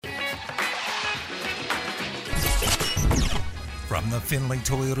From the Findlay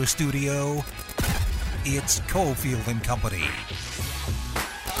Toyota studio, it's Cofield and Company.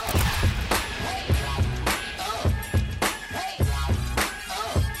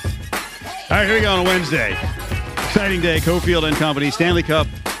 All right, here we go on a Wednesday. Exciting day, Cofield and Company. Stanley Cup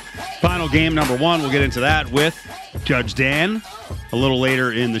final game number one. We'll get into that with Judge Dan a little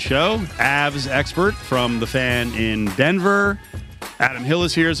later in the show. Avs expert from the Fan in Denver. Adam Hill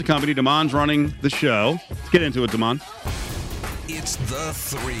is here as a company. Damon's running the show. Let's get into it, Damon. It's the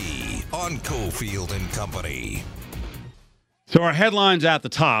 3 on Cofield and Company. So our headlines at the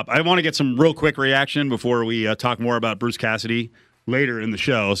top. I want to get some real quick reaction before we talk more about Bruce Cassidy later in the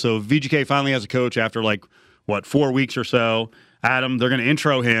show. So VGK finally has a coach after 4 weeks or so. Adam, they're going to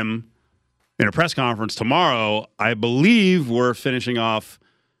intro him in a press conference tomorrow. I believe we're finishing off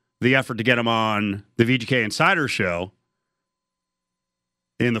the effort to get him on the VGK Insider show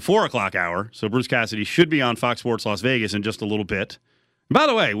in the 4 o'clock hour. So Bruce Cassidy should be on Fox Sports Las Vegas in just a little bit. And by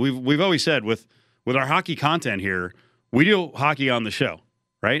the way, we've always said with our hockey content here, we do hockey on the show,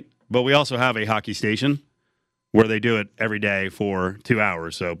 right? But we also have a hockey station where they do it every day for 2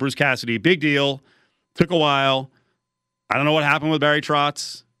 hours. So Bruce Cassidy, big deal. Took a while. I don't know what happened with Barry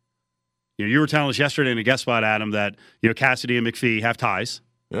Trotz. You were telling us yesterday in a guest spot, Adam, that Cassidy and McPhee have ties.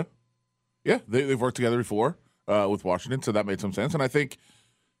 Yeah. They've worked together before with Washington, so that made some sense. And I think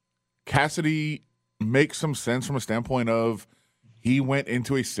Cassidy makes some sense from a standpoint of he went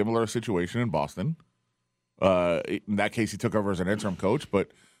into a similar situation in Boston. In that case, he took over as an interim coach, but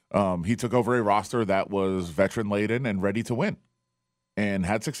he took over a roster that was veteran-laden and ready to win and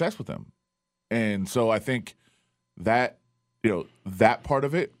had success with them. And so I think that, that part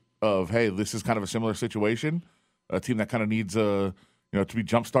of it of, hey, this is kind of a similar situation, a team that kind of needs to be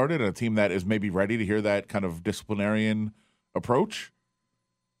jump-started, and a team that is maybe ready to hear that kind of disciplinarian approach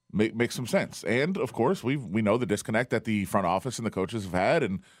makes some sense. And, of course, we know the disconnect that the front office and the coaches have had,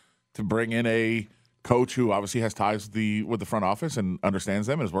 and to bring in a coach who obviously has ties with the front office and understands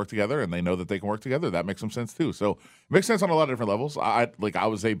them and has worked together, and they know that they can work together, that makes some sense too. So it makes sense on a lot of different levels. I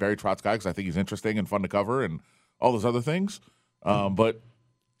was a Barry Trotz guy because I think he's interesting and fun to cover and all those other things. But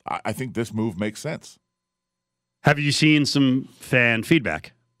I think this move makes sense. Have you seen some fan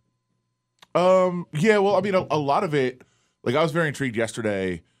feedback? Yeah, well, I mean, a lot of it, I was very intrigued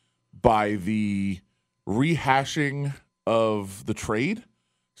yesterday by the rehashing of the trade.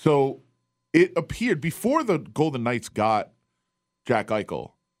 So it appeared before the Golden Knights got Jack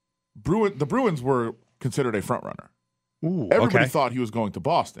Eichel, the Bruins were considered a front runner. Everybody thought he was going to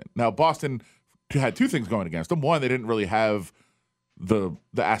Boston. Now, Boston had two things going against them. One, they didn't really have the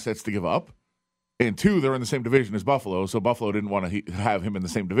assets to give up. And two, they're in the same division as Buffalo, so Buffalo didn't want to have him in the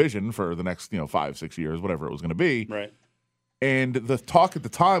same division for the next 5-6 years, whatever it was going to be. Right. And the talk at the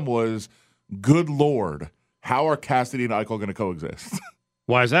time was, good Lord, how are Cassidy and Eichel going to coexist?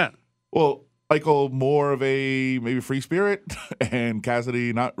 Why is that? Well, Eichel more of a maybe free spirit, and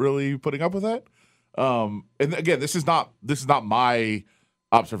Cassidy not really putting up with that. And again, this is not my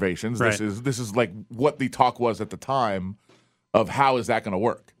observations. Right. This is what the talk was at the time of how is that going to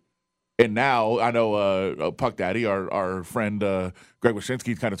work. And now I know Puck Daddy, our friend Greg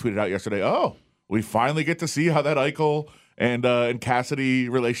Wyshynski, kind of tweeted out yesterday, oh, we finally get to see how that Eichel and Cassidy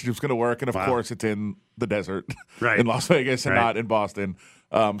relationship is going to work. And, of course, it's in the desert in Las Vegas and not in Boston.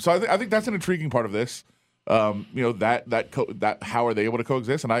 So I think that's an intriguing part of this. That how are they able to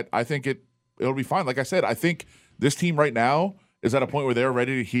coexist? And I think it'll be fine. Like I said, I think this team right now is at a point where they're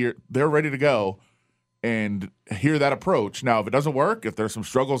ready to go and hear that approach. Now, if it doesn't work, if there's some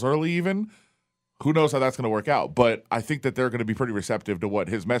struggles early even, who knows how that's going to work out. But I think that they're going to be pretty receptive to what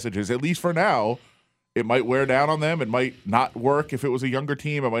his message is, at least for now. It might wear down on them. It might not work if it was a younger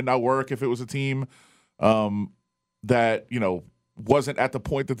team. It might not work if it was a team that, wasn't at the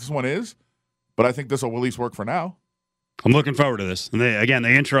point that this one is. But I think this will at least work for now. I'm looking forward to this. And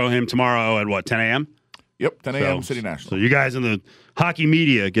they intro him tomorrow at 10 a.m.? Yep, 10 a.m. City National. So you guys in the hockey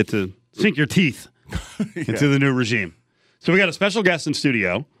media get to sink your teeth into the new regime. So we got a special guest in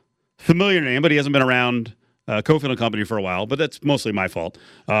studio. Familiar name, but he hasn't been around Cofield and Company for a while, but that's mostly my fault.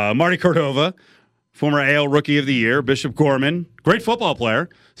 Marty Cordova, former AL Rookie of the Year, Bishop Gorman, great football player,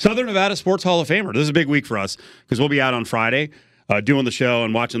 Southern Nevada Sports Hall of Famer. This is a big week for us because we'll be out on Friday doing the show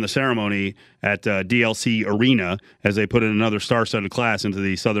and watching the ceremony at DLC Arena as they put in another star-studded class into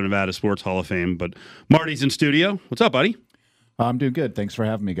the Southern Nevada Sports Hall of Fame. But Marty's in studio. What's up, buddy? I'm doing good. Thanks for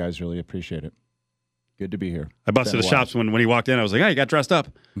having me, guys. Really appreciate it. Good to be here. I busted the chops when he walked in. I was like, hey, you got dressed up.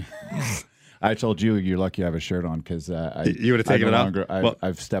 I told you you're lucky I have a shirt on because you would have taken it off.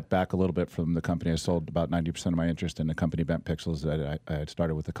 I've stepped back a little bit from the company. I sold about 90% of my interest in the company Bent Pixels that I had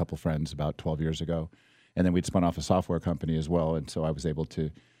started with a couple friends about 12 years ago. And then we'd spun off a software company as well. And so I was able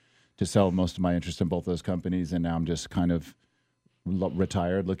to sell most of my interest in both those companies. And now I'm just kind of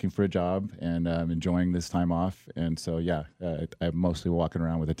retired, looking for a job, and enjoying this time off. And so, I'm mostly walking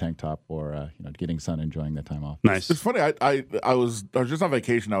around with a tank top or, getting sun, enjoying the time off. Nice. It's funny. I was just on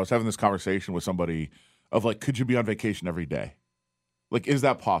vacation. I was having this conversation with somebody of like, could you be on vacation every day? Like, is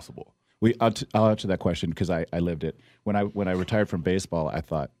that possible? I'll answer that question because I lived it. When I retired from baseball, I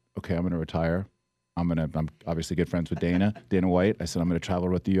thought, okay, I'm going to retire. I'm obviously good friends with Dana White. I said, I'm going to travel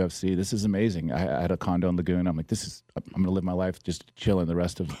with the UFC. This is amazing. I had a condo in Laguna. I'm like, I'm going to live my life just chilling the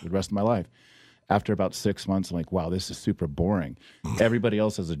rest of my life. After about 6 months, I'm like, wow, this is super boring. Everybody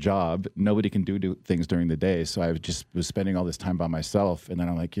else has a job. Nobody can do things during the day. So I just was spending all this time by myself. And then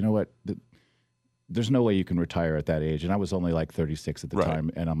I'm like, you know what? There's no way you can retire at that age. And I was only like 36 at the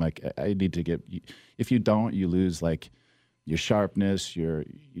time. And I'm like, I need to if you don't, you lose like your sharpness,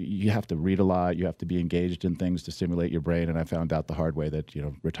 you have to read a lot, you have to be engaged in things to stimulate your brain. And I found out the hard way that,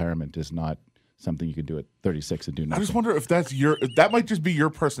 retirement is not something you can do at 36 and do nothing. I just wonder if that might just be your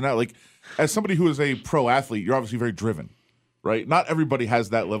personality. Like, as somebody who is a pro athlete, you're obviously very driven, right? Not everybody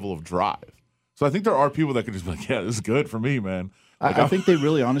has that level of drive. So I think there are people that could just be like, yeah, this is good for me, man. Like, I think they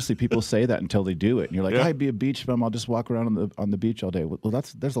really, honestly, people say that until they do it. And you're like, I'd be a beach bum. I'll just walk around on the beach all day. Well,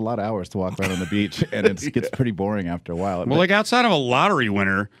 there's a lot of hours to walk around on the beach, and it gets pretty boring after a while. Well, like outside of a lottery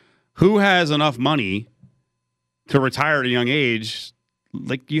winner, who has enough money to retire at a young age?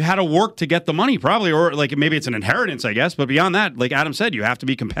 Like, you had to work to get the money probably, or like maybe it's an inheritance, I guess. But beyond that, like Adam said, you have to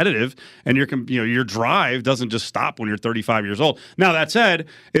be competitive, and your drive doesn't just stop when you're 35 years old. Now, that said,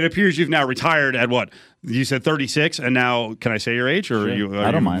 it appears you've now retired at what? You said 36, and now, can I say your age, or Sure. are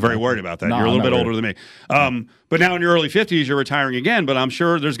you very worried about that? No, you're a little bit older really. than me. But now in your early 50s, you're retiring again, but I'm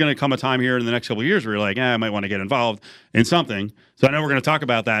sure there's going to come a time here in the next couple of years where you're like, I might want to get involved in something. So I know we're going to talk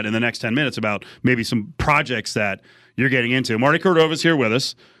about that in the next 10 minutes about maybe some projects that you're getting into. Marty Cordova's here with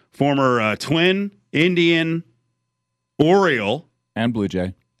us, former Twin, Indian, Oriole. And Blue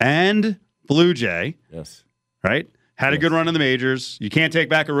Jay. And Blue Jay. Yes. Right? Had a good run in the majors. You can't take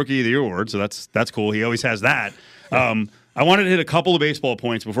back a Rookie of the Year award, so that's cool. He always has that. I wanted to hit a couple of baseball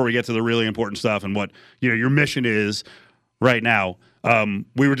points before we get to the really important stuff and what your mission is right now.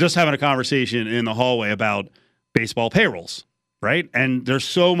 We were just having a conversation in the hallway about baseball payrolls, right? And there's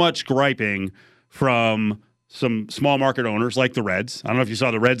so much griping from some small market owners like the Reds. I don't know if you saw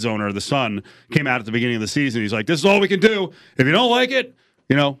the Reds owner, the Sun, came out at the beginning of the season. He's like, this is all we can do. If you don't like it,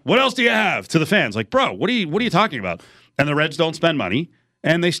 what else do you have? To the fans, like, bro, what are you talking about? And the Reds don't spend money,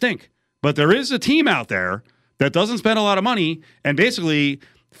 and they stink. But there is a team out there that doesn't spend a lot of money and basically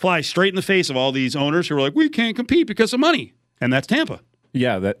flies straight in the face of all these owners who are like, we can't compete because of money. And that's Tampa.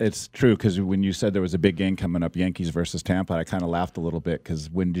 Yeah, it's true, because when you said there was a big game coming up, Yankees versus Tampa, I kind of laughed a little bit, because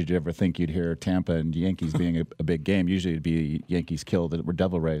when did you ever think you'd hear Tampa and Yankees being a big game? Usually it'd be Yankees killed or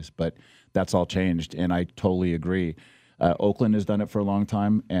Devil Rays, but that's all changed, and I totally agree. Oakland has done it for a long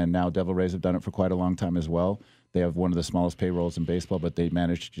time, and now Devil Rays have done it for quite a long time as well. They have one of the smallest payrolls in baseball, but they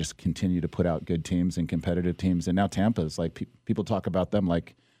managed to just continue to put out good teams and competitive teams. And now Tampa is like, people talk about them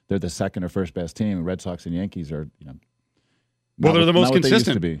like they're the second or first best team. Red Sox and Yankees are, well, they're the most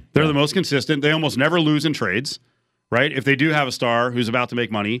consistent. They're Yeah. the most consistent. They almost never lose in trades, right? If they do have a star who's about to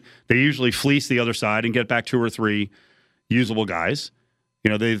make money, they usually fleece the other side and get back 2 or 3 usable guys.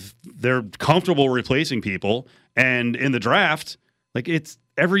 They're comfortable replacing people. And in the draft, like, it's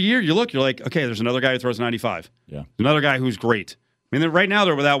every year you look, you're like, okay, there's another guy who throws 95. Yeah. Another guy who's great. I mean, right now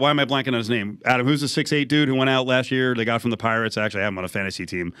they're without, why am I blanking on his name? Adam, who's the 6'8" dude who went out last year? They got from the Pirates. Actually, I have him on a fantasy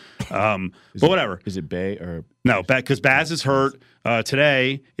team. But whatever. Is it Bay or? No, because Baz is hurt.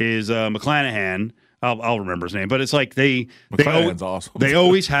 Today is McClanahan. I'll remember his name. But it's like McClanahan's awesome. They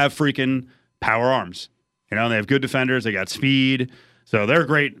always have freaking power arms. They have good defenders. They got speed. So they're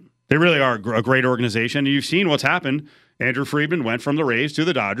great. They really are a great organization. And you've seen what's happened. Andrew Friedman went from the Rays to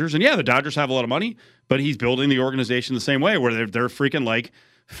the Dodgers. And yeah, the Dodgers have a lot of money, but he's building the organization the same way, where they're freaking like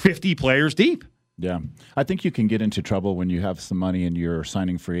 50 players deep. Yeah. I think you can get into trouble when you have some money and you're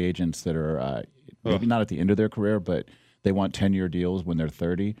signing free agents that are maybe not at the end of their career, but they want 10-year deals when they're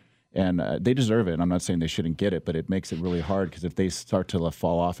 30. And they deserve it. I'm not saying they shouldn't get it, but it makes it really hard, because if they start to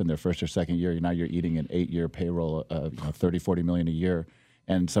fall off in their first or second year, now you're eating an 8-year payroll of $30-40 million a year.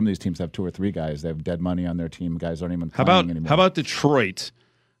 And some of these teams have 2 or 3 guys. They have dead money on their team. Guys aren't even playing anymore. How about Detroit?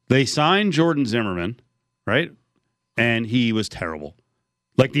 They signed Jordan Zimmerman, right? And he was terrible,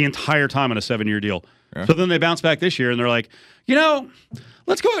 like the entire time on a 7-year deal. Yeah. So then they bounce back this year, and they're like,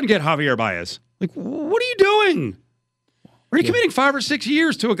 let's go ahead and get Javier Baez. Like, what are you doing? Are you committing 5 or 6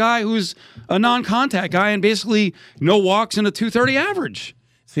 years to a guy who's a non-contact guy and basically no walks and a 230 average?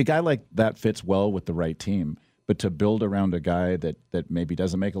 See, a guy like that fits well with the right team. But to build around a guy that maybe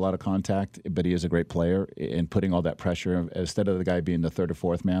doesn't make a lot of contact, but he is a great player, and putting all that pressure, instead of the guy being the third or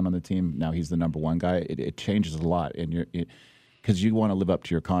fourth man on the team, now he's the number one guy, it changes a lot. And because you want to live up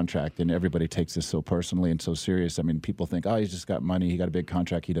to your contract, and everybody takes this so personally and so serious. I mean, people think, oh, he's just got money, he got a big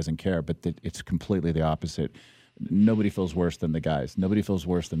contract, he doesn't care. But it's completely the opposite. Nobody feels worse than the guys. Nobody feels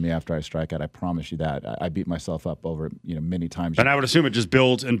worse than me after I strike out. I promise you that. I beat myself up over many times. And I would assume it just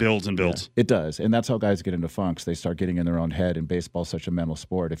builds and builds and builds. Yeah, it does, and that's how guys get into funks. They start getting in their own head. And baseball's such a mental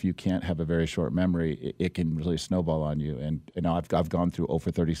sport. If you can't have a very short memory, it can really snowball on you. And I've gone through 0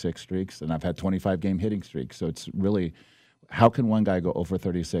 for 36 streaks, and I've had 25-game hitting streaks. So it's really, how can one guy go 0 for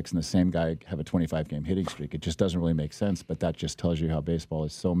 36 and the same guy have a 25-game hitting streak? It just doesn't really make sense. But that just tells you how baseball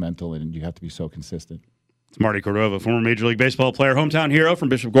is so mental, and you have to be so consistent. It's Marty Cordova, former Major League Baseball player, hometown hero from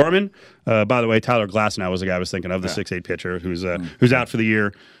Bishop Gorman. By the way, Tyler Glasnow was the guy I was thinking of, the 6'8" pitcher who's out for the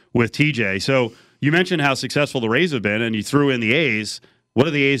year with TJ. So you mentioned how successful the Rays have been, and you threw in the A's. What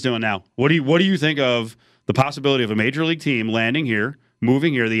are the A's doing now? What do you think of the possibility of a Major League team landing here,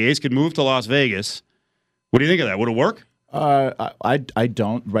 moving here? The A's could move to Las Vegas. What do you think of that? Would it work? I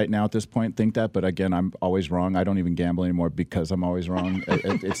don't right now at this point think that, but again, I'm always wrong. I don't even gamble anymore because I'm always wrong.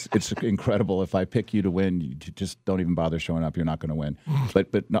 It's incredible. If I pick you to win, you just don't even bother showing up. You're not going to win.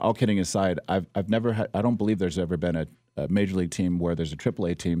 But no, all kidding aside, I've never had. I don't believe there's ever been a Major League team where there's a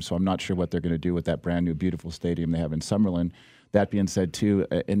AAA team. So I'm not sure what they're going to do with that brand new beautiful stadium they have in Summerlin. That being said, too,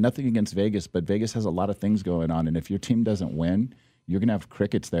 and nothing against Vegas, but Vegas has a lot of things going on, and if your team doesn't win, you're going to have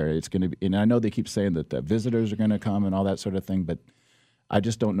crickets there. It's going to be, and I know they keep saying that the visitors are going to come and all that sort of thing, but I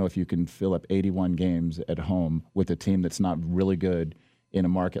just don't know if you can fill up 81 games at home with a team that's not really good in a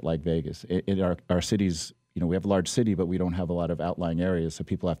market like Vegas. In our cities, we have a large city, but we don't have a lot of outlying areas, so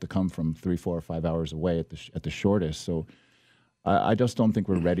people have to come from 3, 4, or 5 hours away at the shortest. So I just don't think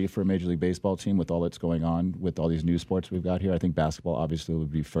we're ready for a Major League Baseball team with all that's going on with all these new sports we've got here. I think basketball obviously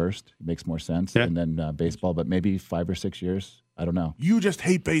would be first. It makes more sense. Yeah. And then baseball, but maybe 5 or 6 years. I don't know. You just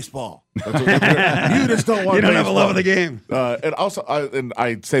hate baseball. You just don't want. You don't baseball. have a love of the game. And also,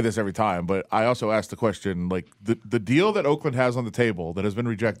 I say this every time, but I also ask the question: like the deal that Oakland has on the table that has been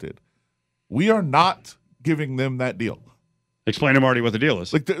rejected, we are not giving them that deal. Explain to Marty what the deal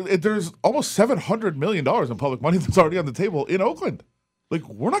is. Like there's almost $700 million in public money that's already on the table in Oakland. Like,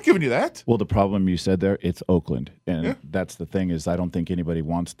 we're not giving you that. Well, the problem you said there, it's Oakland. And that's the thing is I don't think anybody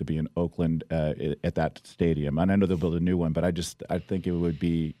wants to be in Oakland at that stadium. And I know they'll build a new one, but I think it would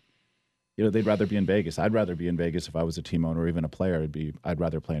be, they'd rather be in Vegas. I'd rather be in Vegas if I was a team owner or even a player. I'd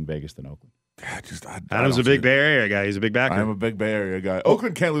rather play in Vegas than Oakland. Adam's a big Bay Area guy. He's a big backer. I'm a big Bay Area guy.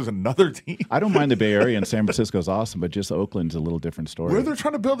 Oakland can't lose another team. I don't mind the Bay Area, and San Francisco's awesome, but just Oakland's a little different story. Where they're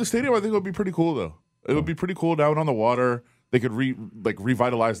trying to build the stadium, I think it would be pretty cool, though. It would be pretty cool down on the water. They could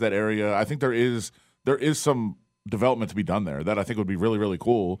revitalize that area. I think there is some development to be done there that I think would be really, really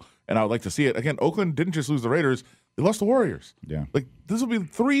cool, and I would like to see it. Again, Oakland didn't just lose the Raiders. They lost the Warriors. Yeah. Like, this will be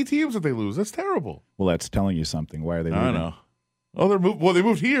 3 teams that they lose. That's terrible. Well, that's telling you something. Why are they leaving? I know. Oh, they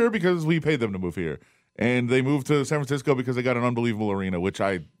moved here because we paid them to move here. And they moved to San Francisco because they got an unbelievable arena, which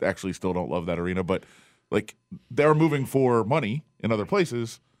I actually still don't love that arena. But, like, they're moving for money in other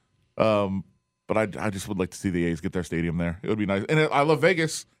places. But I just would like to see the A's get their stadium there. It would be nice. And I love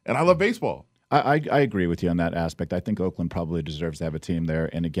Vegas, and I love baseball. I agree with you on that aspect. I think Oakland probably deserves to have a team there.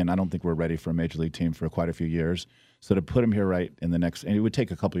 And, again, I don't think we're ready for a Major League team for quite a few years. So to put them here right in the next – and it would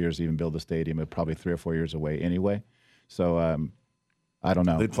take a couple years to even build the stadium. It's probably 3 or 4 years away anyway. So I don't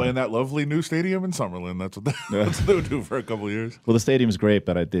know. They'd play in that lovely new stadium in Summerlin. That's what they would do for a couple of years. Well, the stadium's great,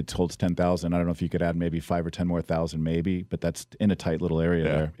 but it holds 10,000. I don't know if you could add maybe 5 or 10 more thousand, maybe, but that's in a tight little area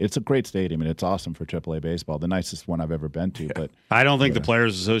there. It's a great stadium, and it's awesome for AAA baseball. The nicest one I've ever been to. But I don't think the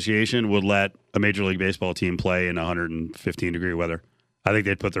Players Association would let a Major League Baseball team play in 115-degree weather. I think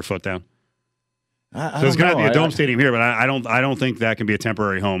they'd put their foot down. So it's going to be a dome stadium here, but I don't think that can be a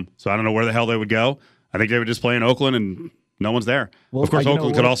temporary home. So I don't know where the hell they would go. I think they would just play in Oakland and no one's there. Well, of course,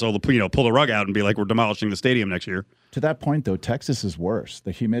 Oakland could also pull the rug out and be like, we're demolishing the stadium next year. To that point, though, Texas is worse.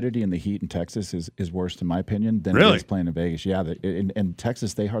 The humidity and the heat in Texas is worse, in my opinion, than really? It is playing in Vegas. Yeah, in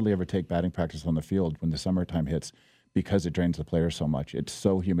Texas, they hardly ever take batting practice on the field when the summertime hits because it drains the players so much. It's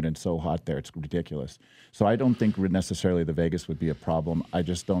so humid and so hot there. It's ridiculous. So I don't think necessarily the Vegas would be a problem. I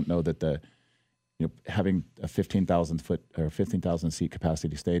just don't know that having a 15,000 foot or 15,000 seat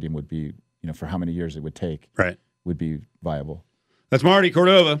capacity stadium would be, for how many years it would take. Right. Would be viable. That's Marty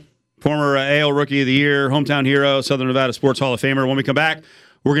Cordova, former AL Rookie of the Year, hometown hero, Southern Nevada Sports Hall of Famer. When we come back,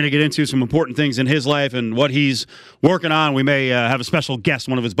 we're going to get into some important things in his life and what he's working on. We may have a special guest,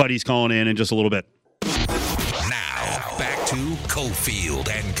 one of his buddies, calling in just a little bit. Now, back to Cofield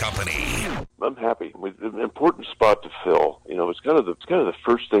and Company. I'm happy. It's an important spot to fill. It's kind of the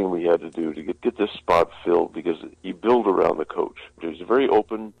first thing we had to do to get this spot filled, because you build around the coach. He's a very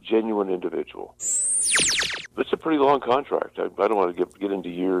open, genuine individual. It's a pretty long contract. I don't want to get into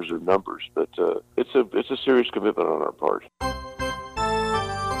years or numbers, but it's a serious commitment on our part.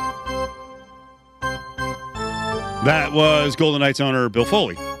 That was Golden Knights owner Bill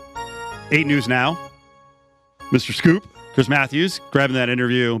Foley. 8 News Now. Mr. Scoop, Chris Matthews, grabbing that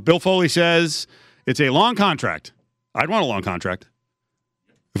interview. Bill Foley says it's a long contract. I'd want a long contract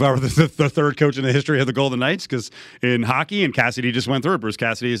if I were the third coach in the history of the Golden Knights, because in hockey, and Cassidy just went through it. Bruce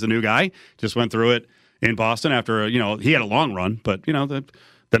Cassidy is the new guy, just went through it in Boston after, he had a long run. But, the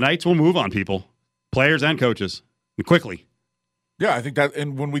Knights will move on people, players and coaches, and quickly. Yeah, I think that,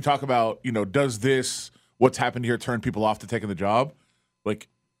 and when we talk about, does what's happened here turn people off to taking the job?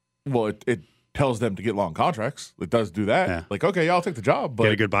 It tells them to get long contracts. It does do that. Yeah. Okay, I'll take the job, but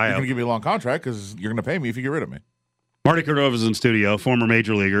get a good buyout. You're going to give me a long contract because you're going to pay me if you get rid of me. Marty Cordova's in studio, former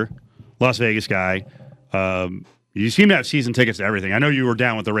major leaguer, Las Vegas guy. You seem to have season tickets to everything. I know you were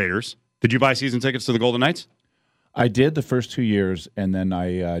down with the Raiders. Did you buy season tickets to the Golden Knights? I did the first 2 years, and then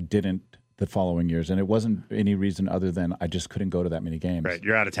I didn't the following years. And it wasn't any reason other than I just couldn't go to that many games. Right.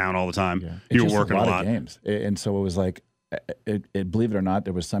 You're out of town all the time. Yeah. You were working a lot. Of games. And so it was like, believe it or not,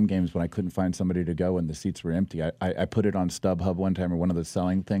 there was some games when I couldn't find somebody to go and the seats were empty. I put it on StubHub one time, or one of the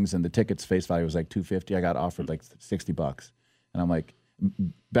selling things, and the tickets face value was like $250. I got offered like $60. And I'm like,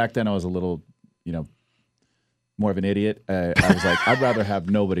 back then I was a little, more of an idiot. I was like, I'd rather have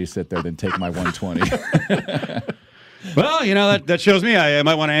nobody sit there than take my 120. Well, that shows me I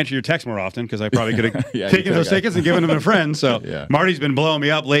might want to answer your text more often, because I probably could have taken those tickets and given them to friends. So yeah. Marty's been blowing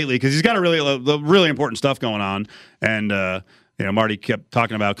me up lately because he's got really important stuff going on. And, Marty kept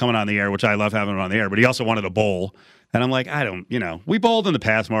talking about coming on the air, which I love having him on the air, but he also wanted a bowl. And I'm like, we bowled in the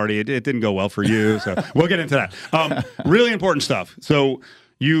past, Marty. It didn't go well for you. So we'll get into that. Really important stuff. So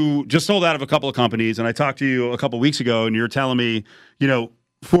you just sold out of a couple of companies, and I talked to you a couple of weeks ago, and you're telling me,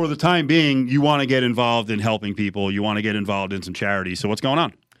 for the time being, you want to get involved in helping people. You want to get involved in some charities. So what's going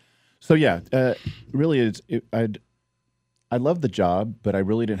on? So, really, I love the job, but I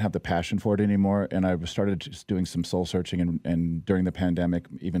really didn't have the passion for it anymore. And I started just doing some soul searching, and during the pandemic,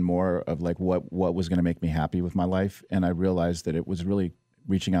 even more of like what was going to make me happy with my life. And I realized that it was really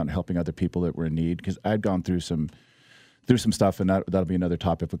reaching out and helping other people that were in need, because I'd gone through some stuff, and that'll be another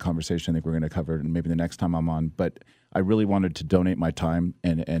topic of conversation I think we're going to cover, and maybe the next time I'm on. But I really wanted to donate my time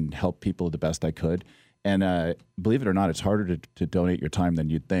and help people the best I could. And believe it or not, it's harder to donate your time than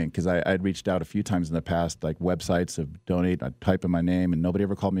you'd think, because I'd reached out a few times in the past, like websites of donate, I'd type in my name, and nobody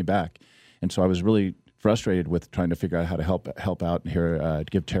ever called me back. And so I was really frustrated with trying to figure out how to help out here,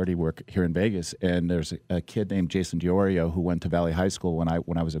 give charity work here in Vegas. And there's a kid named Jason Diorio who went to Valley High School when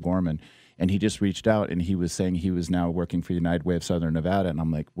I was a Gorman. And he just reached out, and he was saying he was now working for United Way of Southern Nevada. And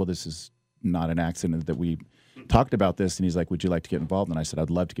I'm like, well, this is not an accident that we talked about this. And he's like, would you like to get involved? And I said, I'd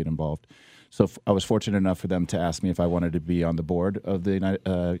love to get involved. So I was fortunate enough for them to ask me if I wanted to be on the board of the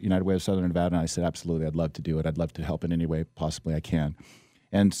United Way of Southern Nevada. And I said, absolutely, I'd love to do it. I'd love to help in any way possibly I can.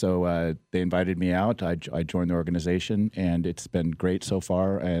 And so they invited me out. I joined the organization, and it's been great so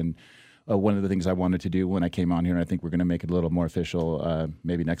far. And one of the things I wanted to do when I came on here, and I think we're going to make it a little more official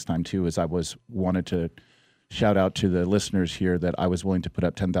maybe next time too, is wanted to shout out to the listeners here that I was willing to put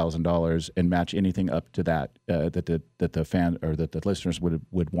up $10,000 and match anything up to that that the fan or that the listeners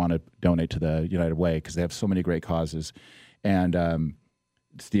would want to donate to the United Way, because they have so many great causes. And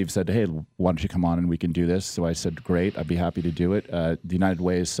Steve said, hey, why don't you come on and we can do this? So I said, great, I'd be happy to do it. The United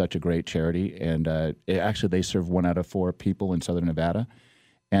Way is such a great charity, and actually they serve 1 out of 4 people in Southern Nevada.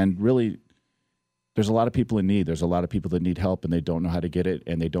 And really, there's a lot of people in need. There's a lot of people that need help, and they don't know how to get it,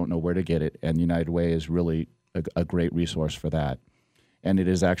 and they don't know where to get it. And United Way is really a great resource for that. And it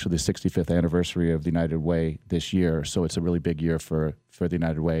is actually the 65th anniversary of the United Way this year, so it's a really big year for the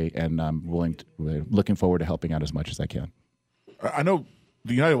United Way, and I'm looking forward to helping out as much as I can. I know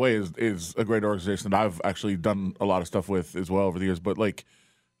the United Way is a great organization that I've actually done a lot of stuff with as well over the years, but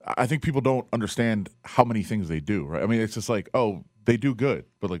I think people don't understand how many things they do, right? I mean, it's just like, oh, they do good,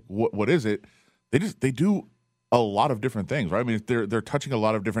 but what is it? They do a lot of different things, right? I mean, they're touching a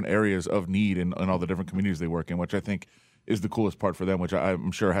lot of different areas of need in all the different communities they work in, which I think is the coolest part for them, which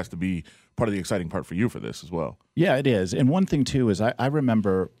I'm sure has to be part of the exciting part for you for this as well. Yeah, it is. And one thing too is I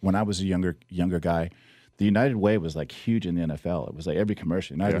remember when I was a younger guy, the United Way was like huge in the NFL. It was like every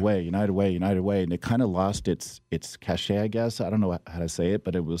commercial, United Way, United Way, United Way, and it kind of lost its cachet, I guess. I don't know how to say it,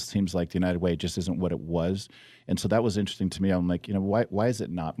 but seems like the United Way just isn't what it was. And so that was interesting to me. I'm like, why is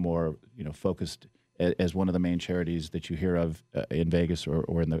it not more, focused as one of the main charities that you hear of in Vegas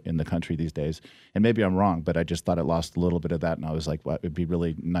or in the country these days. And maybe I'm wrong, but I just thought it lost a little bit of that, and I was like, well, it'd be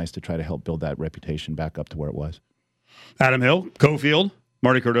really nice to try to help build that reputation back up to where it was. Adam Hill, Cofield,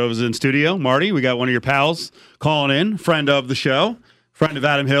 Marty Cordova's in studio. Marty, we got one of your pals calling in, friend of the show, friend of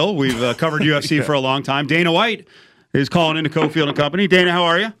Adam Hill. We've covered UFC for a long time. Dana White is calling into Cofield and Company. Dana, how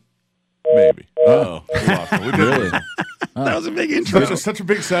are you? Maybe. Oh, we lost him. We did Really? That was a big intro. Such a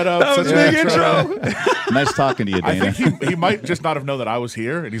big setup. That was a big intro. Nice talking to you, I Dana. think he might just not have known that I was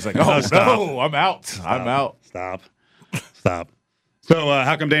here, and he's like, "Oh Stop. no, I'm out. I'm out." Stop. So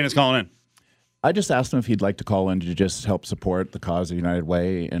how come Dana's calling in? I just asked him if he'd like to call in to just help support the cause of United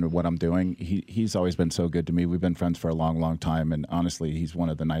Way and what I'm doing. He's always been so good to me. We've been friends for a long, long time, and honestly, he's one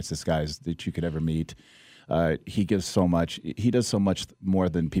of the nicest guys that you could ever meet. He gives so much. He does so much more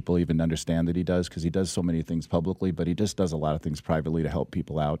than people even understand that he does, because he does so many things publicly, but he just does a lot of things privately to help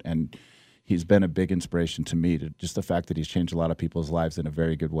people out. And he's been a big inspiration to me, to just the fact that he's changed a lot of people's lives in a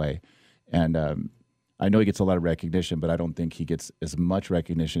very good way. And I know he gets a lot of recognition, but I don't think he gets as much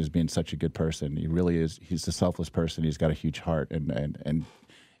recognition as being such a good person. He really is. He's a selfless person. He's got a huge heart, and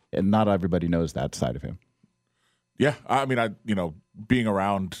not everybody knows that side of him. Yeah, I mean, being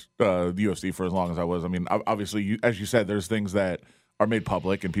around the UFC for as long as I was, I mean, obviously, as you said, there's things that are made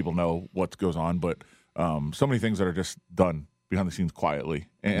public and people know what goes on, but so many things that are just done behind the scenes quietly.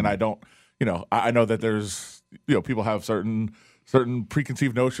 And I don't, I know that there's, people have certain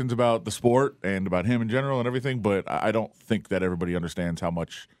preconceived notions about the sport and about him in general and everything, but I don't think that everybody understands how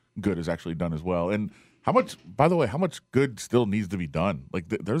much good is actually done as well. And how much good still needs to be done. Like,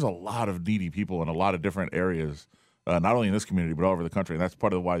 there's a lot of needy people in a lot of different areas, not only in this community, but all over the country. And that's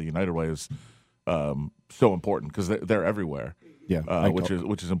part of why the United Way is so important, because they're everywhere. Yeah, which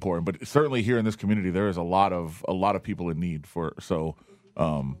is important. But certainly here in this community, there is a lot of people in need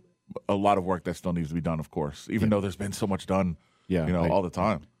a lot of work that still needs to be done, of course, even though there's been so much done. Yeah, all the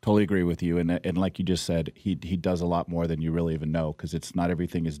time. Totally agree with you. And like you just said, he does a lot more than you really even know, because it's not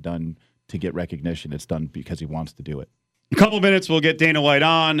everything is done to get recognition. It's done because he wants to do it. A couple of minutes, we'll get Dana White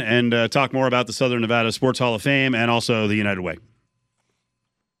on and talk more about the Southern Nevada Sports Hall of Fame and also the United Way.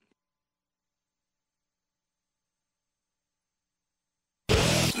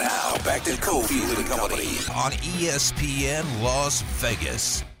 Now back to Cofield and Company on ESPN Las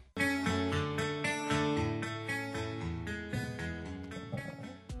Vegas.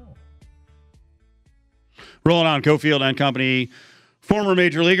 Rolling on Cofield and Company. Former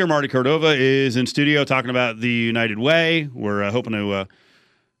Major Leaguer Marty Cordova is in studio talking about the United Way. We're hoping to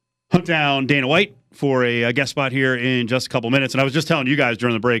hunt down Dana White for a guest spot here in just a couple minutes. And I was just telling you guys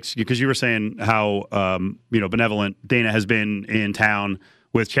during the breaks, because you were saying how benevolent Dana has been in town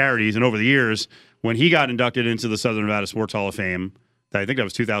with charities. And over the years, when he got inducted into the Southern Nevada Sports Hall of Fame, I think that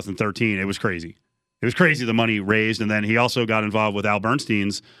was 2013, it was crazy. It was crazy, the money raised. And then he also got involved with Al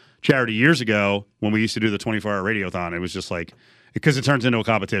Bernstein's charity years ago when we used to do the 24-hour radiothon. It was just like, because it turns into a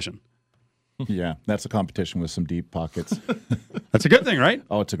competition. Yeah, that's a competition with some deep pockets. That's a good thing, right?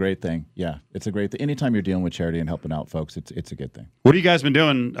 Oh, it's a great thing. Yeah, it's a great thing. Anytime you're dealing with charity and helping out folks, it's a good thing. What have you guys been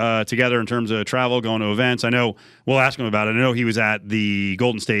doing together in terms of travel, going to events? I know we'll ask him about it. I know he was at the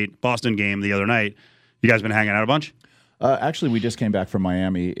Golden State-Boston game the other night. You guys been hanging out a bunch? Actually, we just came back from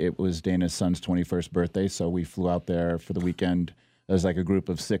Miami. It was Dana's son's 21st birthday, so we flew out there for the weekend. There's like a group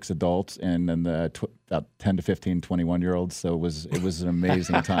of 6 adults and then about 10 to 15, 21-year-olds. So it was an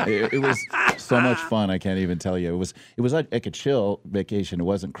amazing time. It was so much fun. I can't even tell you. It was like a chill vacation. It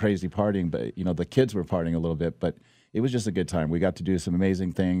wasn't crazy partying, but the kids were partying a little bit. But it was just a good time. We got to do some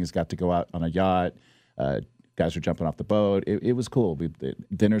amazing things. Got to go out on a yacht. Guys were jumping off the boat. It was cool.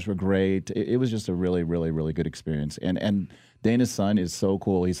 Dinners were great. It was just a really, really, really good experience. And Dana's son is so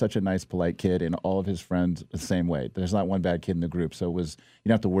cool. He's such a nice, polite kid, and all of his friends the same way. There's not one bad kid in the group. So you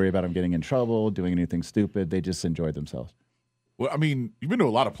don't have to worry about him getting in trouble, doing anything stupid. They just enjoyed themselves. Well, I mean, you've been to a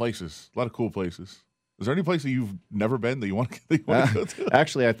lot of places, a lot of cool places. Is there any place that you've never been that you want to go to?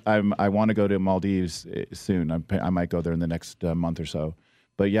 Actually, I want to go to Maldives soon. I might go there in the next month or so.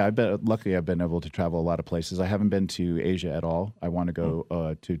 But yeah, luckily I've been able to travel a lot of places. I haven't been to Asia at all. I want to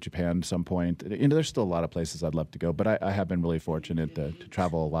go to Japan at some point. There's still a lot of places I'd love to go, but I have been really fortunate to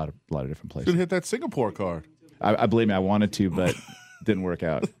travel a lot of different places. Should hit that Singapore card. I believe me, I wanted to, but didn't work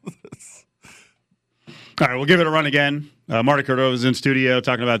out. All right, we'll give it a run again. Marty Cordova is in studio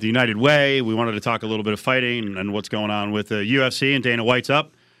talking about the United Way. We wanted to talk a little bit of fighting and what's going on with the UFC, and Dana White's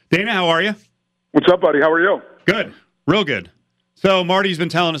up. Dana, how are you? What's up, buddy? How are you? Good. Real good. So Marty's been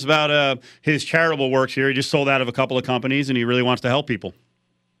telling us about his charitable works here. He just sold out of a couple of companies, and he really wants to help people.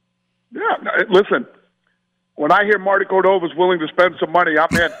 Yeah, listen, when I hear Marty Cordova's willing to spend some money,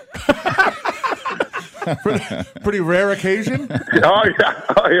 I'm in. Pretty rare occasion. Oh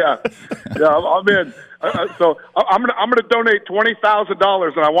yeah. I'm in. So I'm gonna donate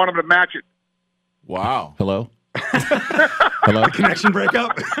 $20,000, and I want him to match it. Wow. Hello? Hello? Connection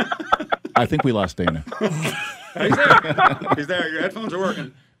breakup. I think we lost Dana. He's there. He's there. Your headphones are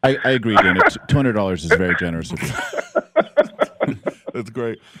working. I agree, Dana. $200 is very generous of you. That's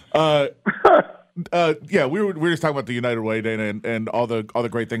great. Yeah, we were just talking about the United Way, Dana, and all the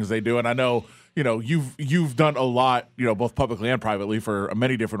great things they do. And I know, you've done a lot, both publicly and privately for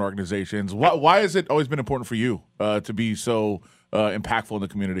many different organizations. Why has it always been important for you to be so impactful in the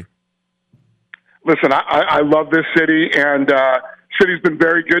community? Listen, I love this city, and city's been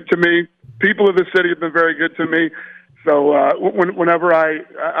very good to me. People of the city have been very good to me. So whenever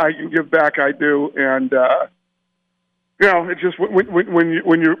I can give back, I do. And it's just when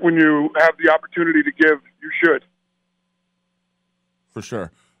you have the opportunity to give, you should. For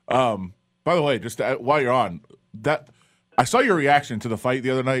sure. By the way, just while you're on that, I saw your reaction to the fight the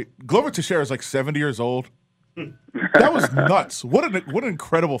other night. Glover Teixeira is like 70 years old. That was nuts. What an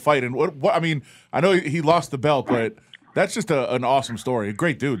incredible fight. And what I mean, I know he lost the belt, but that's just an awesome story. A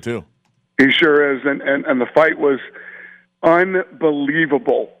great dude too. He sure is, and the fight was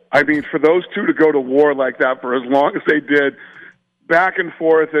unbelievable. I mean, for those two to go to war like that for as long as they did, back and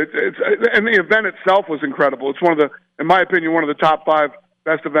forth, and the event itself was incredible. It's in my opinion, one of the top 5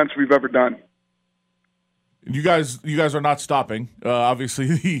 best events we've ever done. You guys are not stopping.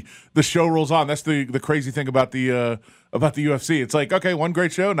 Obviously, the show rolls on. That's the crazy thing about the UFC. It's like, okay, one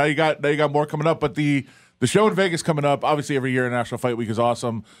great show. Now you got more coming up. But the show in Vegas coming up. Obviously, every year National Fight Week is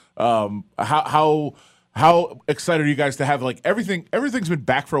awesome. How excited are you guys to have everything's been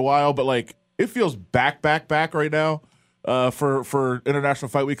back for a while, but it feels back right now for International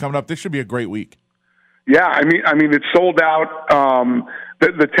Fight Week coming up. This should be a great week. Yeah, I mean, it's sold out.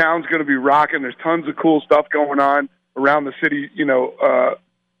 The town's going to be rocking. There's tons of cool stuff going on around the city.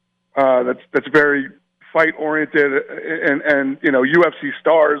 That's very fight oriented, and UFC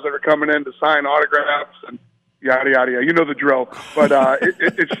stars that are coming in to sign autographs and yada yada yada. You know the drill. But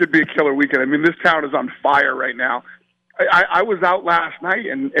it should be a killer weekend. I mean, this town is on fire right now. I was out last night,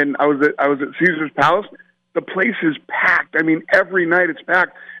 and I was at Caesar's Palace. The place is packed. I mean, every night it's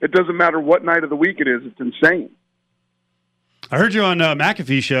packed. It doesn't matter what night of the week it is. It's insane. I heard you on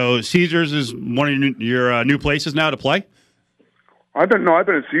McAfee show. Caesars is one of your new places now to play. I've been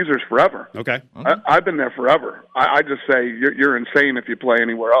at Caesars forever. Okay. I've been there forever. I just say you're insane if you play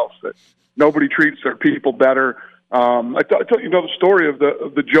anywhere else. That nobody treats their people better. I told you the story of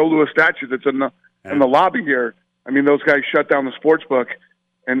the Joe Louis statue that's in the lobby here. I mean, those guys shut down the sports book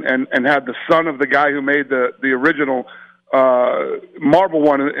and had the son of the guy who made the original marble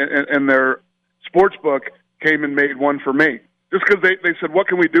one in their sports book came and made one for me. Just because they said, "What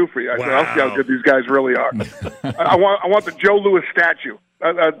can we do for you?" I said, "I'll see how good these guys really are." I want the Joe Louis statue,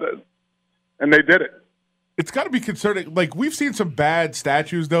 and they did it. It's got to be concerning. We've seen some bad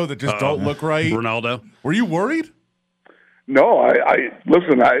statues though that just don't look right. Ronaldo. Were you worried? No, I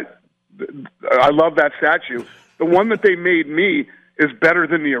listen. I love that statue. The one that they made me is better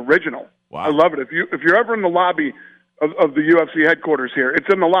than the original. Wow. I love it. If you're ever in the lobby of the UFC headquarters here, it's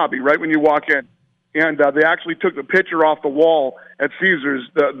in the lobby right when you walk in. And they actually took the picture off the wall at Caesars,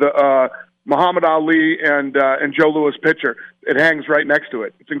 the Muhammad Ali and Joe Louis picture. It hangs right next to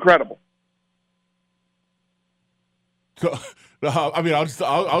it. It's incredible. So, I mean, I'll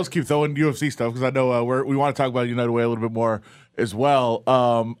just keep throwing UFC stuff because I know we want to talk about United Way a little bit more as well.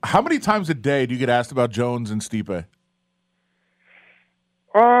 How many times a day do you get asked about Jones and Stipe?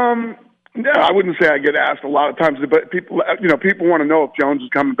 No, I wouldn't say I get asked a lot of times, but people want to know if Jones is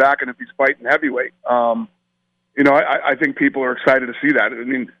coming back and if he's fighting heavyweight. I think people are excited to see that. I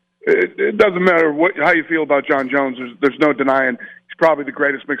mean, it doesn't matter how you feel about John Jones. There's no denying he's probably the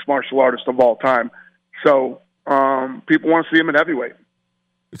greatest mixed martial artist of all time. So people want to see him at heavyweight.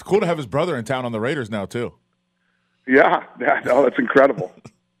 It's cool to have his brother in town on the Raiders now too. Yeah, that's incredible.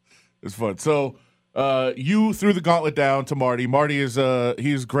 It's fun. So. You threw the gauntlet down to Marty. Marty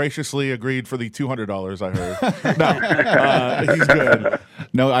he's graciously agreed for the $200. I heard. No, he's good.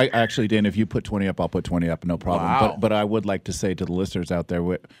 No, I actually, Dan, if you put 20 up, I'll put 20 up, no problem. Wow. But I would like to say to the listeners out there,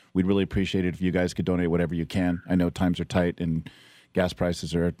 we'd really appreciate it if you guys could donate whatever you can. I know times are tight and gas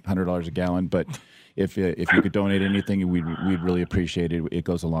prices are $100 a gallon, but if you could donate anything, we'd really appreciate it. It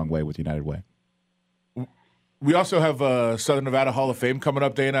goes a long way with United Way. We also have Southern Nevada Hall of Fame coming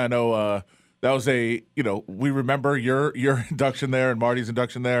up, Dana. I know. That was we remember your induction there and Marty's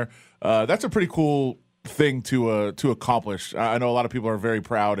induction there. That's a pretty cool thing to accomplish. I know a lot of people are very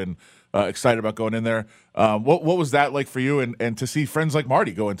proud and excited about going in there. What was that like for you and to see friends like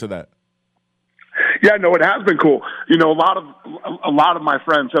Marty go into that? Yeah, no, it has been cool. You know, a lot of my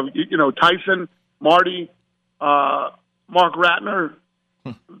friends have, you know, Tyson, Marty, Mark Ratner.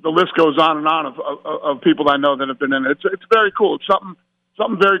 The list goes on and on of people I know that have been in it. It's very cool. It's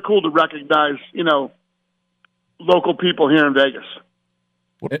something very cool to recognize, you know, local people here in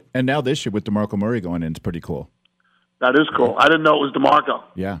Vegas. And now this year with DeMarco Murray going in, it's pretty cool. That is cool. I didn't know it was DeMarco.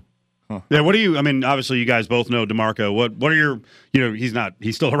 Yeah. Yeah, what do you? I mean, obviously, you guys both know DeMarco. What are your? You know,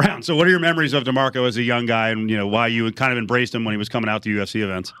 he's still around. So, what are your memories of DeMarco as a young guy, and you know why you kind of embraced him when he was coming out to UFC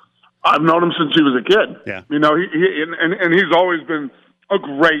events? I've known him since he was a kid. Yeah, you know, and he's always been a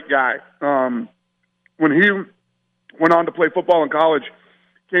great guy. When he went on to play football in college,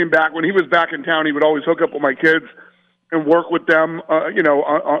 came back when he was back in town, he would always hook up with my kids and work with them. You know,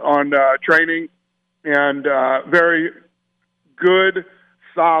 on training, and very good.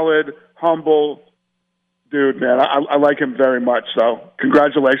 Solid, humble dude, man. I like him very much. So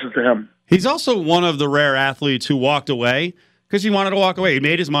congratulations to him. He's also one of the rare athletes who walked away because he wanted to walk away. He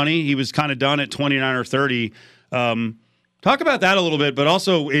made his money. He was kind of done at 29 or 30. Talk about that a little bit, but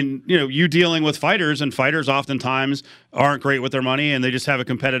also in, you know, you dealing with fighters, and fighters oftentimes aren't great with their money and they just have a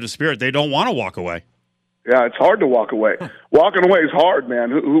competitive spirit. They don't want to walk away. Yeah, it's hard to walk away. Walking away is hard, man.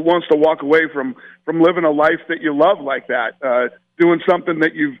 Who wants to walk away from living a life that you love like that? Doing something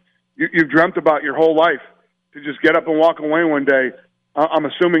that you've dreamt about your whole life, to just get up and walk away one day. I'm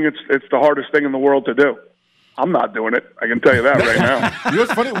assuming it's the hardest thing in the world to do. I'm not doing it. I can tell you that right now. You know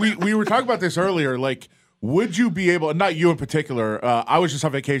what's funny? We were talking about this earlier. Like, would you be able? Not you in particular. I was just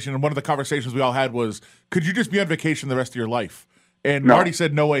on vacation, and one of the conversations we all had was, could you just be on vacation the rest of your life? And No. Marty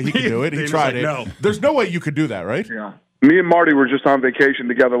said no way he could do it. He tried it. No. There's no way you could do that, right? Yeah. Me and Marty were just on vacation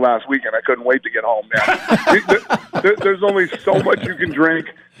together last weekend. I couldn't wait to get home, man. There's only so much you can drink.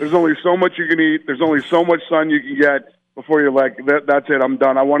 There's only so much you can eat. There's only so much sun you can get before you're like, that's it, I'm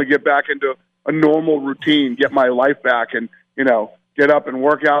done. I want to get back into a normal routine, get my life back, and, you know, get up and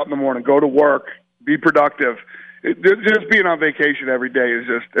work out in the morning, go to work, be productive. Just being on vacation every day is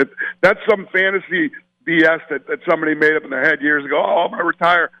just that's some fantasy BS that somebody made up in their head years ago. Oh, I'm going to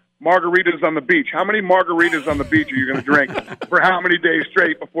retire. Margaritas on the beach. How many margaritas on the beach are you going to drink for how many days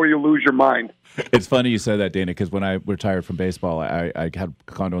straight before you lose your mind? It's funny you said that, Dana, because when I retired from baseball, I had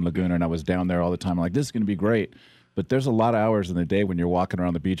a condo in Laguna, and I was down there all the time. I'm like, this is going to be great. But there's a lot of hours in the day when you're walking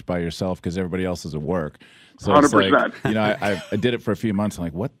around the beach by yourself because everybody else is at work. So 100%. it's like, you know, I did it for a few months. I'm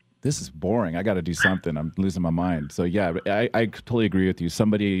like, what? This is boring. I got to do something. I'm losing my mind. So, yeah, I totally agree with you.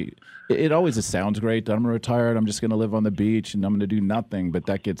 It always sounds great. I'm retired. I'm just going to live on the beach, and I'm going to do nothing. But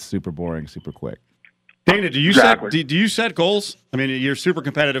that gets super boring super quick. Dana, do you Exactly. do you set goals? I mean, you're a super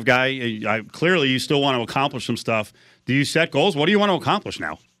competitive guy. Clearly, you still want to accomplish some stuff. Do you set goals? What do you want to accomplish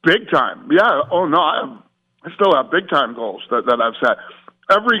now? Big time. Yeah. Oh, no, I still have big time goals that I've set.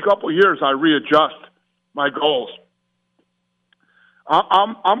 Every couple of years, I readjust my goals.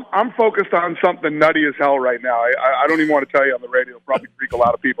 I'm focused on something nutty as hell right now. I don't even want to tell you on the radio. It'll probably freak a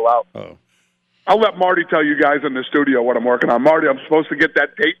lot of people out. Oh. I'll let Marty tell you guys in the studio what I'm working on. Marty, I'm supposed to get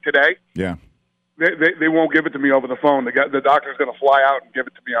that date today. Yeah. They won't give it to me over the phone. The doctor's going to fly out and give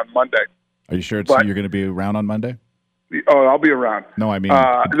it to me on Monday. Are you sure But- you're going to be around on Monday? Oh, I'll be around. No, I mean,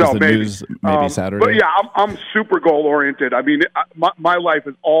 No, is the maybe. news maybe Saturday? But yeah, I'm super goal oriented. I mean, my life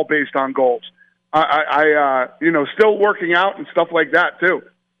is all based on goals. I you know, still working out and stuff like that too.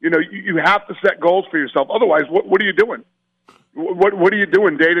 You know, you have to set goals for yourself. Otherwise, what are you doing? What are you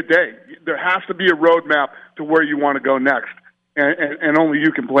doing day to day? There has to be a roadmap to where you want to go next, and only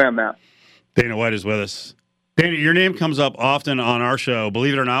you can plan that. Dana White is with us. Dana, your name comes up often on our show,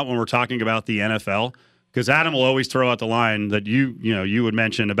 believe it or not, when we're talking about the NFL, because Adam will always throw out the line that you would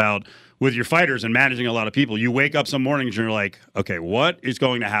mention about with your fighters and managing a lot of people. You wake up some mornings and you're like, okay, what is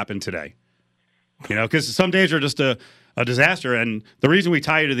going to happen today? You know, because some days are just a disaster. And the reason we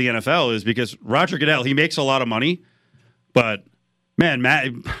tie you to the NFL is because Roger Goodell, he makes a lot of money, but man,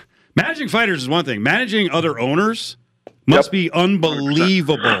 managing fighters is one thing. Managing other owners must be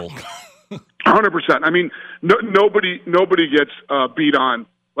unbelievable. 100%. I mean, nobody gets beat on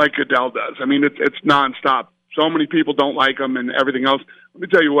like Goodell does. I mean, it's nonstop. So many people don't like him and everything else. Let me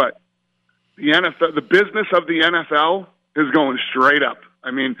tell you what, the NFL, the business of the NFL is going straight up.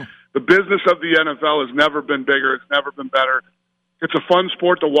 I mean, the business of the NFL has never been bigger. It's never been better. It's a fun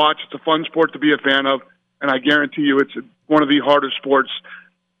sport to watch. It's a fun sport to be a fan of. And I guarantee you it's one of the hardest sports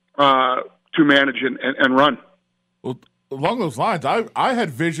to manage and run. Well, along those lines, I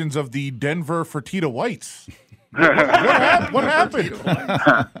had visions of the Denver Fertitta Whites. What happened?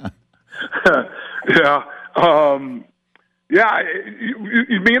 Yeah.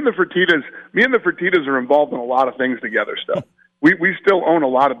 Me and the Fertittas are involved in a lot of things together still. We still own a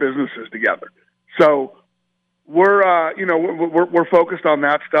lot of businesses together. So we're focused on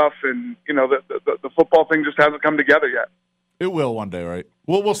that stuff, and the football thing just hasn't come together yet. It will one day, right?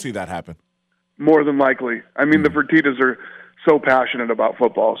 We'll see that happen. More than likely. I mean, the Fertittas are so passionate about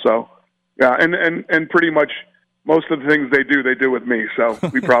football. So, yeah, and pretty much most of the things they do with me. So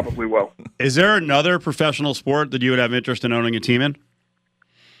we probably will. Is there another professional sport that you would have interest in owning a team in?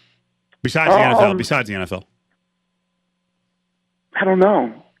 Besides the NFL? Besides the NFL? I don't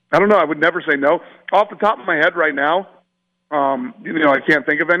know. I would never say no. Off the top of my head right now, I can't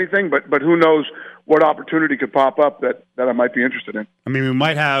think of anything, but who knows what opportunity could pop up that I might be interested in. I mean, we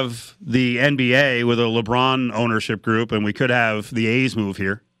might have the NBA with a LeBron ownership group, and we could have the A's move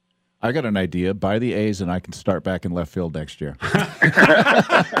here. I got an idea. Buy the A's, and I can start back in left field next year.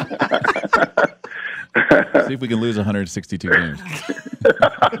 See if we can lose 162 games.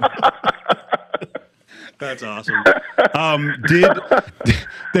 That's awesome.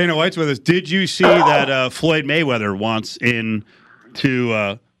 Dana White's with us. Did you see that Floyd Mayweather wants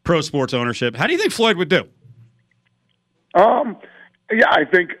into pro sports ownership? How do you think Floyd would do? Yeah, I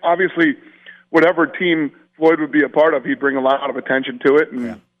think obviously whatever team Floyd would be a part of, he'd bring a lot of attention to it.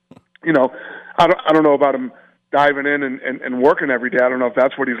 And I don't know about him diving in and working every day. I don't know if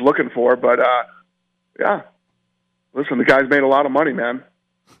that's what he's looking for, but yeah. Listen, the guy's made a lot of money, man.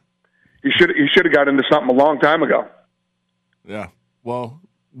 He should have got into something a long time ago. Yeah. Well,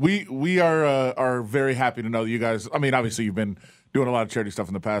 we are very happy to know that you guys. I mean, obviously you've been doing a lot of charity stuff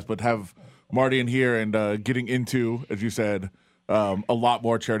in the past, but have Marty in here and getting into, as you said, a lot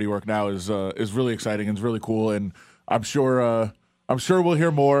more charity work now is really exciting and is really cool. And I'm sure we'll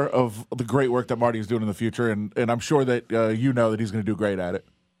hear more of the great work that Marty is doing in the future. And I'm sure that that he's going to do great at it.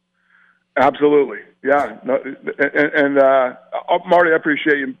 Absolutely. Yeah. No, and Marty, I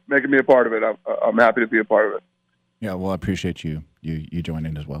appreciate you making me a part of it. I'm happy to be a part of it. Yeah, well, I appreciate you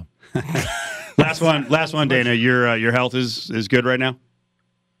joining as well. Last one, Dana. Your health is good right now?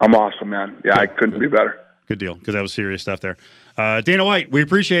 I'm awesome, man. Yeah, I couldn't be better. Good deal, because that was serious stuff there. Dana White, we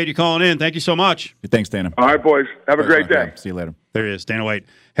appreciate you calling in. Thank you so much. Thanks, Dana. All right, boys. Have a great day. See you later. There he is, Dana White,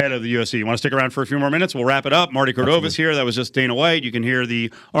 head of the UFC. You want to stick around for a few more minutes? We'll wrap it up. Marty Cordova's here. That was just Dana White. You can hear the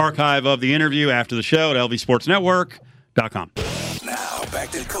archive of the interview after the show at lvsportsnetwork.com. Now, back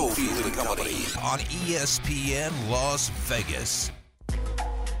to Cofield and Company on ESPN Las Vegas.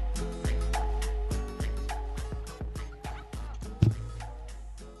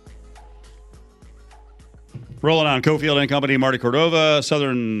 Rolling on Cofield and Company, Marty Cordova,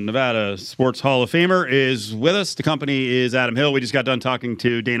 Southern Nevada Sports Hall of Famer, is with us. The company is Adam Hill. We just got done talking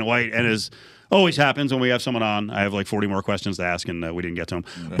to Dana White, and as always happens when we have someone on, I have like 40 more questions to ask, and we didn't get to them.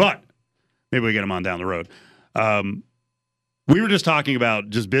 Mm-hmm. But maybe we get him on down the road. We were just talking about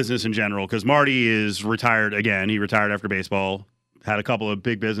just business in general, because Marty is retired again. He retired after baseball, had a couple of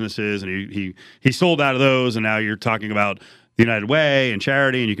big businesses, and he sold out of those, and now you're talking about the United Way and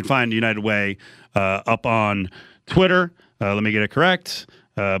charity, and you can find the United Way up on Twitter. Let me get it correct.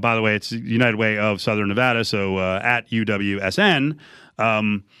 By the way, it's United Way of Southern Nevada, so at UWSN.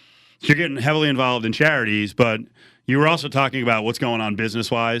 So you're getting heavily involved in charities, but you were also talking about what's going on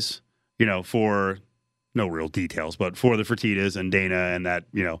business-wise, for no real details, but for the Fertittas and Dana, and that,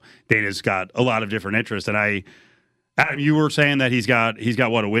 Dana's got a lot of different interests. And Adam, you were saying that he's got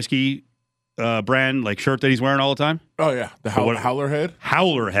what, a whiskey brand like shirt that he's wearing all the time? Oh yeah, the Howler Head.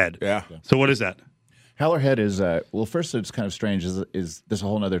 Howler Head. Yeah. So what is that? Howler Head is well. First, it's kind of strange. Is this a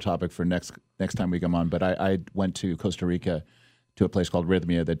whole other topic for next time we come on? But I went to Costa Rica to a place called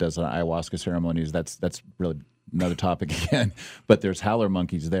Rhythmia that does ayahuasca ceremonies. That's really another topic again. But there's howler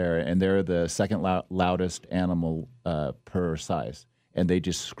monkeys there, and they're the second loudest animal per size, and they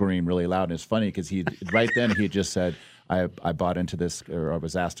just scream really loud. And it's funny because he just said, I bought into this, or I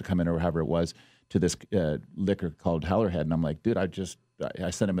was asked to come in, or however it was, to this liquor called Howlerhead. And I'm like, dude, I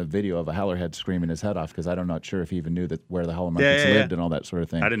sent him a video of a Howlerhead screaming his head off, because I'm not sure if he even knew where the howler monkeys lived and all that sort of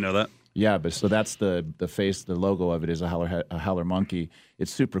thing. I didn't know that. Yeah, but so that's the face, the logo of it is a howler monkey.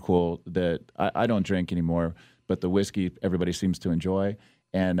 It's super cool. That I don't drink anymore, but the whiskey everybody seems to enjoy,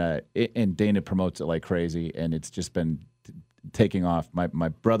 and Dana promotes it like crazy, and it's just been taking off. My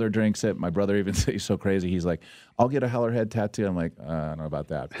brother drinks it. My brother even says he's so crazy. He's like, I'll get a Howlerhead tattoo. I'm like, I don't know about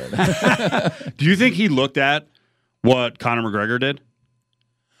that. But. Do you think he looked at what Conor McGregor did?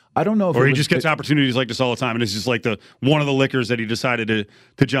 I don't know if or he just gets opportunities like this all the time, and it's just like one of the liquors that he decided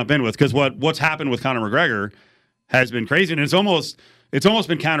to jump in with. Because what's happened with Conor McGregor has been crazy, and it's almost been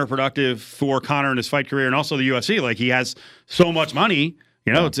counterproductive for Conor in his fight career and also the UFC. Like, he has so much money.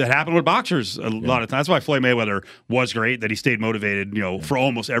 It happened with boxers a lot of times. That's why Floyd Mayweather was great, that he stayed motivated, for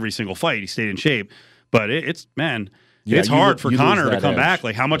almost every single fight. He stayed in shape. But Yeah, it's hard for you lose Conor to that come edge. back.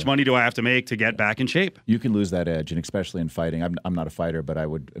 Like, how much money do I have to make to get back in shape? You can lose that edge, and especially in fighting. I'm not a fighter, but I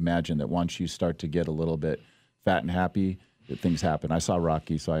would imagine that once you start to get a little bit fat and happy, that things happen. I saw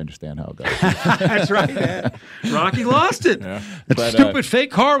Rocky, so I understand how it goes. That's right, man. Rocky lost it. Yeah. That But, stupid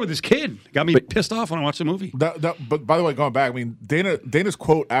fake car with his kid got me pissed off when I watched the movie. But by the way, going back, I mean Dana's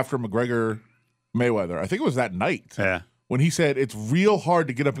quote after McGregor Mayweather, I think it was that night. Yeah. When he said it's real hard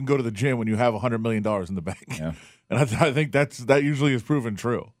to get up and go to the gym when you have $100 million in the bank. Yeah. And I think that usually is proven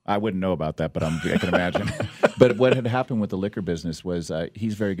true. I wouldn't know about that, but I can imagine. But what had happened with the liquor business was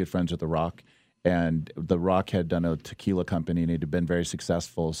he's very good friends with The Rock, and The Rock had done a tequila company, and it had been very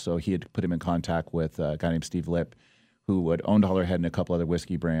successful. So he had put him in contact with a guy named Steve Lipp, who had owned Hollerhead and a couple other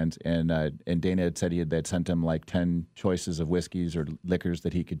whiskey brands. And Dana had said they'd sent him like 10 choices of whiskeys or liquors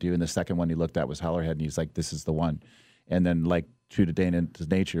that he could do. And the second one he looked at was Hollerhead, and he's like, this is the one. And then, like, true to Dana's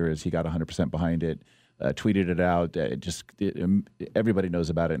nature, is he got 100% behind it. Tweeted it out. Everybody knows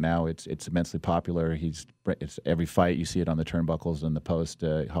about it now. It's immensely popular. It's every fight you see it on the turnbuckles and the post.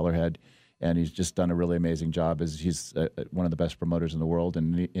 Hollerhead, and he's just done a really amazing job. He's one of the best promoters in the world,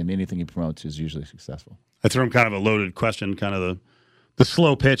 and anything he promotes is usually successful. I threw him kind of a loaded question, kind of the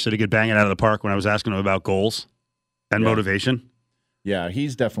slow pitch that he could bang it out of the park when I was asking him about goals and motivation. Yeah,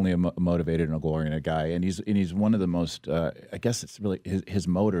 he's definitely a motivated and a goal-oriented guy, and he's one of the most. I guess it's really his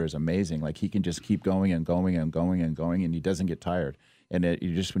motor is amazing. Like, he can just keep going and going and going and going, and he doesn't get tired. And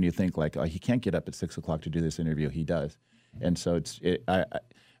just when you think like, oh, he can't get up at 6 o'clock to do this interview, he does. And so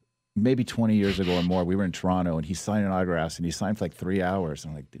maybe 20 years ago or more, we were in Toronto, and he's signing autographs, and he signed for like 3 hours.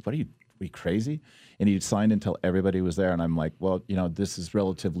 I'm like, what are you crazy? And he signed until everybody was there. And I'm like, well, this is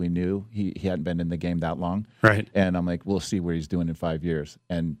relatively new. He hadn't been in the game that long. Right. And I'm like, we'll see where he's doing in 5 years.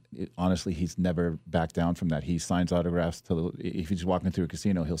 And honestly, he's never backed down from that. He signs autographs. If he's walking through a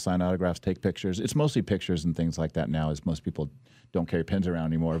casino, he'll sign autographs, take pictures. It's mostly pictures and things like that now, as most people don't carry pens around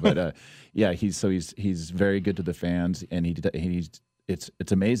anymore. But yeah, he's very good to the fans, and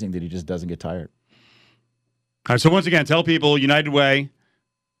it's amazing that he just doesn't get tired. All right, so once again, tell people United Way.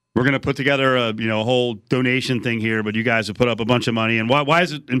 We're going to put together a whole donation thing here, but you guys have put up a bunch of money. And why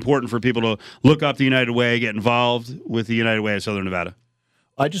is it important for people to look up the United Way, get involved with the United Way of Southern Nevada?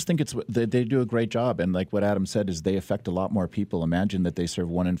 I just think they do a great job, and like what Adam said, is they affect a lot more people. Imagine that they serve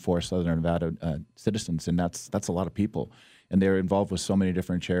 1 in 4 Southern Nevada citizens, and that's a lot of people. And they're involved with so many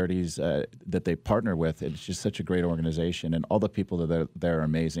different charities that they partner with. It's just such a great organization, and all the people that are there are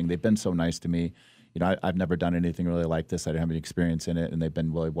amazing. They've been so nice to me. I've never done anything really like this. I didn't have any experience in it, and they've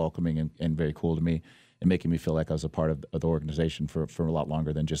been really welcoming and very cool to me, and making me feel like I was a part of the organization for a lot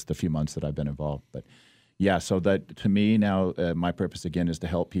longer than just the few months that I've been involved. But yeah, so that to me now, my purpose again is to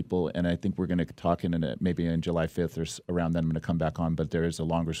help people, and I think we're going to talk maybe in July 5th or around then I'm going to come back on. But there is a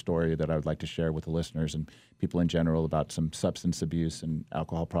longer story that I would like to share with the listeners and people in general about some substance abuse and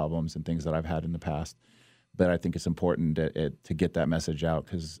alcohol problems and things that I've had in the past. But I think it's important to get that message out,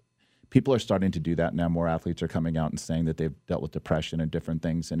 because people are starting to do that now. More athletes are coming out and saying that they've dealt with depression and different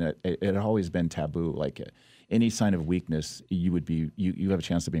things, and it had always been taboo. Like any sign of weakness, you have a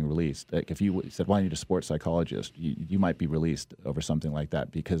chance of being released. Like if you said, "Well, I need a sports psychologist," you might be released over something like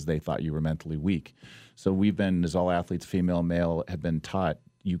that because they thought you were mentally weak. So we've been, as all athletes, female, male, have been taught,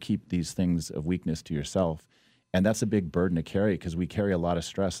 you keep these things of weakness to yourself. And that's a big burden to carry, because we carry a lot of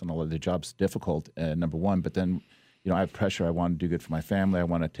stress, and all of the job's difficult, number one. But then, I have pressure. I want to do good for my family. I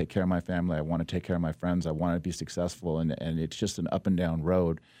want to take care of my family. I want to take care of my friends. I want to be successful. And it's just an up and down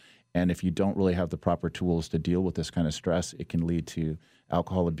road. And if you don't really have the proper tools to deal with this kind of stress, it can lead to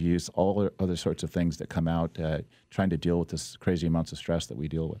alcohol abuse, all other sorts of things that come out trying to deal with this crazy amounts of stress that we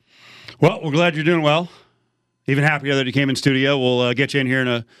deal with. Well, we're glad you're doing well. Even happier that you came in studio. We'll get you in here in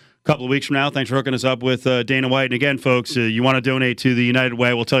a couple of weeks from now. Thanks for hooking us up with Dana White. And again, folks, you want to donate to the United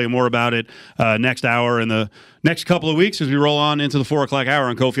Way. We'll tell you more about it next hour in the next couple of weeks as we roll on into the 4 o'clock hour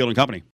on Cofield and Company.